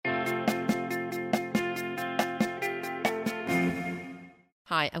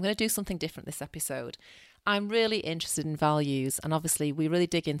Hi, I'm going to do something different this episode. I'm really interested in values, and obviously we really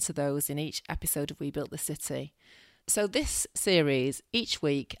dig into those in each episode of We Built the City. So this series, each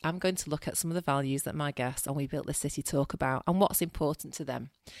week, I'm going to look at some of the values that my guests on We Built the City talk about and what's important to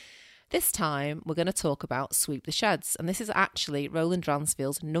them. This time, we're going to talk about sweep the sheds, and this is actually Roland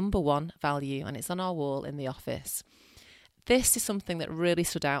Dransfield's number one value, and it's on our wall in the office. This is something that really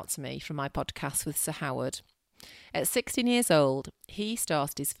stood out to me from my podcast with Sir Howard. At 16 years old, he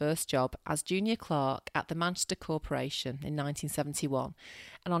started his first job as junior clerk at the Manchester Corporation in 1971.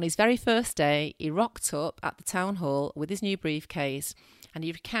 And on his very first day, he rocked up at the town hall with his new briefcase, and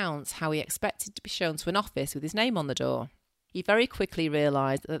he recounts how he expected to be shown to an office with his name on the door. He very quickly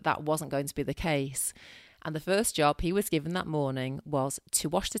realised that that wasn't going to be the case. And the first job he was given that morning was to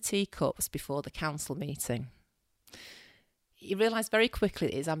wash the teacups before the council meeting. He realised very quickly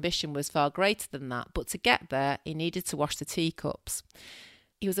that his ambition was far greater than that, but to get there, he needed to wash the teacups.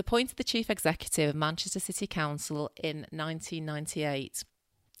 He was appointed the Chief Executive of Manchester City Council in 1998.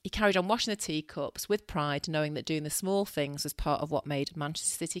 He carried on washing the teacups with pride, knowing that doing the small things was part of what made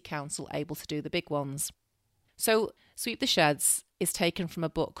Manchester City Council able to do the big ones. So, Sweep the Sheds is taken from a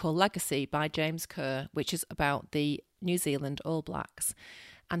book called Legacy by James Kerr, which is about the New Zealand All Blacks.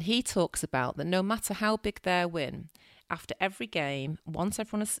 And he talks about that no matter how big their win, after every game, once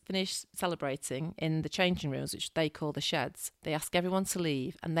everyone has finished celebrating in the changing rooms, which they call the sheds, they ask everyone to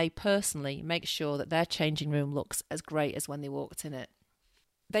leave and they personally make sure that their changing room looks as great as when they walked in it.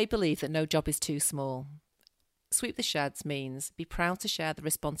 They believe that no job is too small. Sweep the sheds means be proud to share the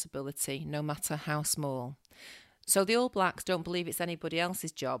responsibility, no matter how small. So the All Blacks don't believe it's anybody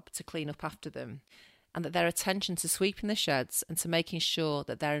else's job to clean up after them, and that their attention to sweeping the sheds and to making sure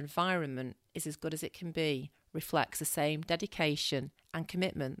that their environment is as good as it can be reflects the same dedication and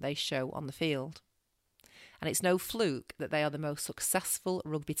commitment they show on the field. And it's no fluke that they are the most successful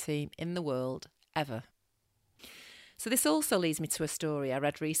rugby team in the world ever. So this also leads me to a story I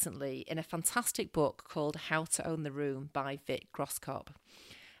read recently in a fantastic book called How to Own the Room by Vic Groskop.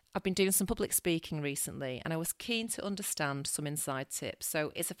 I've been doing some public speaking recently and I was keen to understand some inside tips.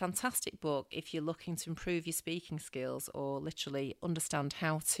 So it's a fantastic book if you're looking to improve your speaking skills or literally understand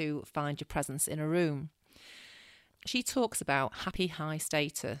how to find your presence in a room. She talks about happy high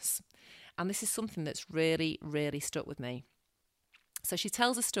status, and this is something that's really, really stuck with me. So she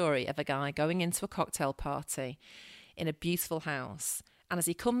tells a story of a guy going into a cocktail party in a beautiful house, and as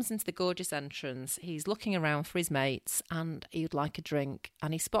he comes into the gorgeous entrance, he's looking around for his mates and he would like a drink,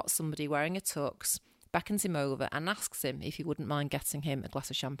 and he spots somebody wearing a tux, beckons him over and asks him if he wouldn't mind getting him a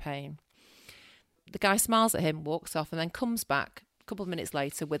glass of champagne. The guy smiles at him, walks off, and then comes back a couple of minutes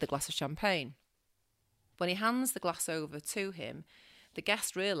later with a glass of champagne. When he hands the glass over to him, the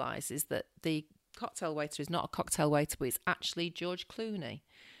guest realises that the cocktail waiter is not a cocktail waiter, but it's actually George Clooney.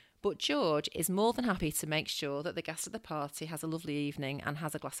 But George is more than happy to make sure that the guest at the party has a lovely evening and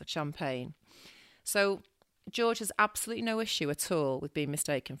has a glass of champagne. So George has absolutely no issue at all with being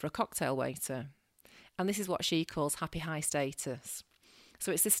mistaken for a cocktail waiter. And this is what she calls happy high status.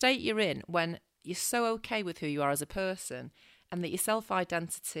 So it's the state you're in when you're so okay with who you are as a person, and that your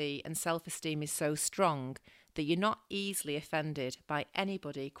self-identity and self-esteem is so strong that you're not easily offended by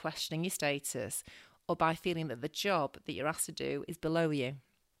anybody questioning your status or by feeling that the job that you're asked to do is below you.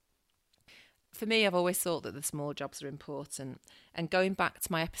 For me, I've always thought that the small jobs are important. And going back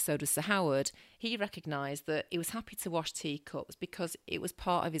to my episode with Sir Howard, he recognised that he was happy to wash teacups because it was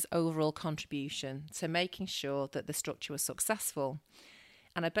part of his overall contribution to making sure that the structure was successful.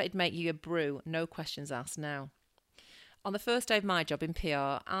 And I bet it'd make you a brew, no questions asked now. On the first day of my job in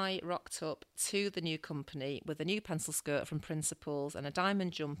PR, I rocked up to the new company with a new pencil skirt from Principles and a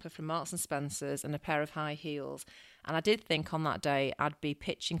diamond jumper from Marks & Spencer's and a pair of high heels. And I did think on that day I'd be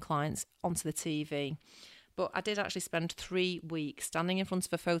pitching clients onto the TV. But I did actually spend 3 weeks standing in front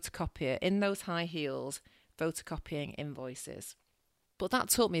of a photocopier in those high heels, photocopying invoices. But that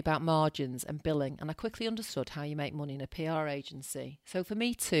taught me about margins and billing, and I quickly understood how you make money in a PR agency. So for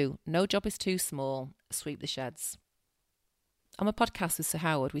me too, no job is too small, sweep the sheds. On my podcast with Sir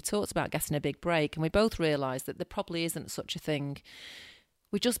Howard, we talked about getting a big break, and we both realised that there probably isn't such a thing.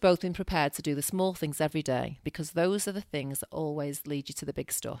 We've just both been prepared to do the small things every day, because those are the things that always lead you to the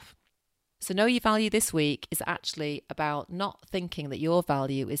big stuff. So Know Your Value this week is actually about not thinking that your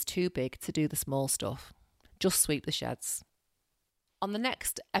value is too big to do the small stuff. Just sweep the sheds. On the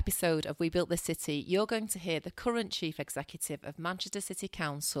next episode of We Built This City, you're going to hear the current Chief Executive of Manchester City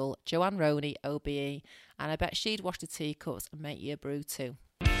Council, Joanne Roney, OBE, and I bet she'd wash the teacups and make you a brew too.